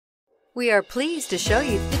We are pleased to show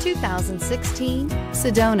you the 2016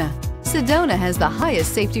 Sedona. Sedona has the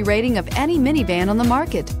highest safety rating of any minivan on the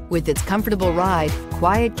market. With its comfortable ride,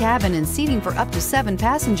 quiet cabin, and seating for up to 7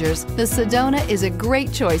 passengers, the Sedona is a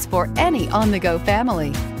great choice for any on-the-go family.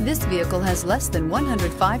 This vehicle has less than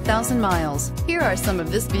 105,000 miles. Here are some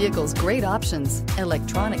of this vehicle's great options: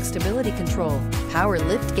 electronic stability control, power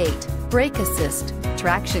liftgate, brake assist,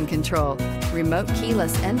 traction control, remote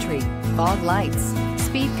keyless entry, fog lights,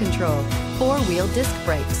 speed control, 4-wheel disc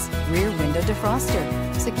brakes, rear window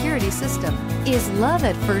defroster, security system. Is love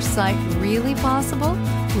at first sight really possible?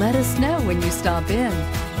 Let us know when you stop in.